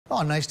Well,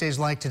 on nice days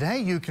like today,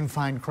 you can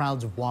find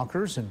crowds of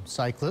walkers and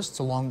cyclists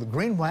along the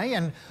Greenway,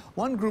 and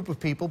one group of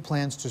people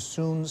plans to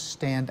soon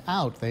stand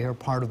out. They are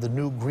part of the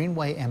new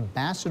Greenway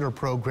Ambassador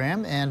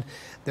program, and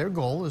their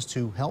goal is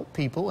to help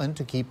people and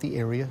to keep the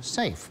area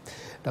safe.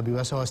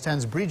 WSLS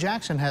 10's Bree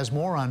Jackson has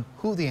more on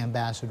who the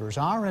ambassadors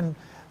are and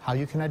how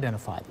you can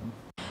identify them.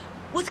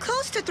 With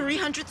close to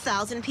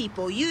 300,000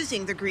 people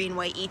using the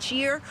Greenway each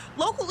year,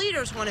 local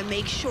leaders want to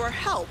make sure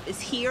help is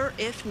here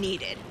if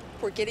needed.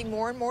 We're getting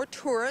more and more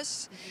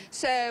tourists,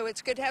 so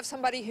it's good to have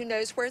somebody who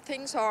knows where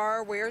things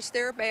are, where's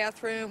their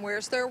bathroom,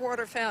 where's their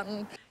water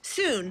fountain.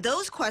 Soon,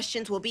 those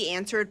questions will be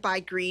answered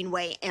by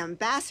Greenway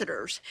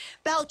ambassadors.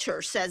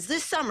 Belcher says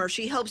this summer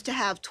she hopes to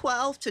have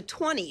 12 to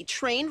 20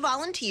 trained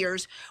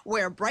volunteers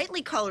wear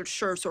brightly colored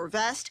shirts or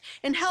vests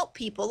and help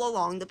people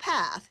along the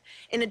path.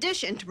 In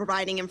addition to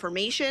providing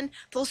information,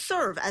 they'll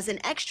serve as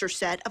an extra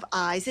set of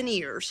eyes and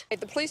ears.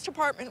 The police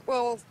department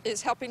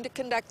is helping to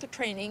conduct the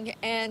training,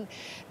 and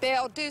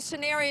they'll do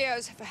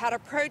scenarios of how to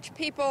approach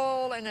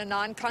people in a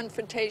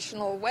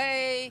non-confrontational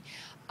way,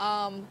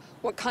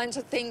 what kinds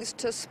of things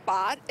to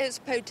spot as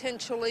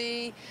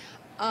potentially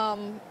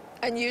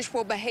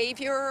unusual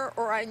behavior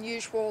or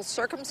unusual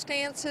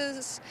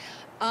circumstances,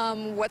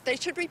 what they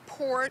should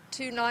report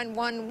to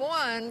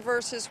 911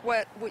 versus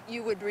what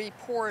you would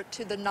report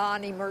to the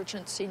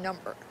non-emergency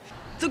number.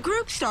 The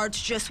group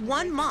starts just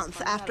 1 month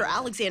after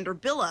Alexander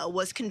Billow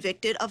was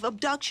convicted of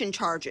abduction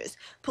charges.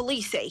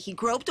 Police say he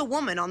groped a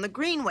woman on the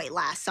Greenway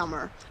last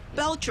summer.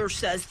 Belcher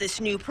says this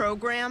new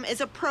program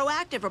is a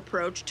proactive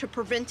approach to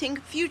preventing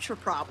future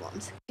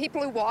problems.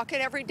 People who walk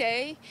it every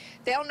day,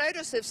 they'll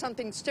notice if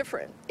something's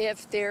different,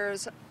 if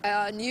there's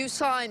a new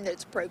sign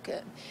that's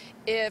broken,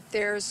 if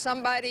there's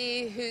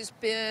somebody who's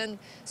been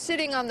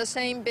sitting on the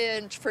same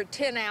bench for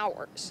 10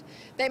 hours.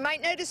 They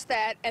might notice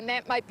that, and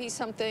that might be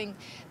something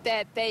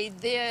that they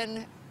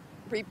then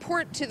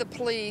report to the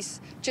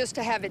police just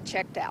to have it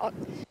checked out.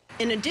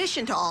 In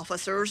addition to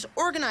officers,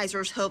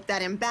 organizers hope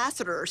that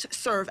ambassadors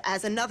serve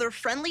as another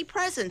friendly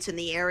presence in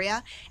the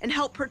area and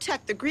help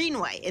protect the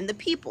Greenway and the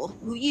people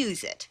who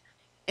use it.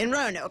 In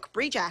Roanoke,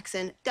 Bree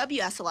Jackson,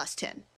 WSLS 10.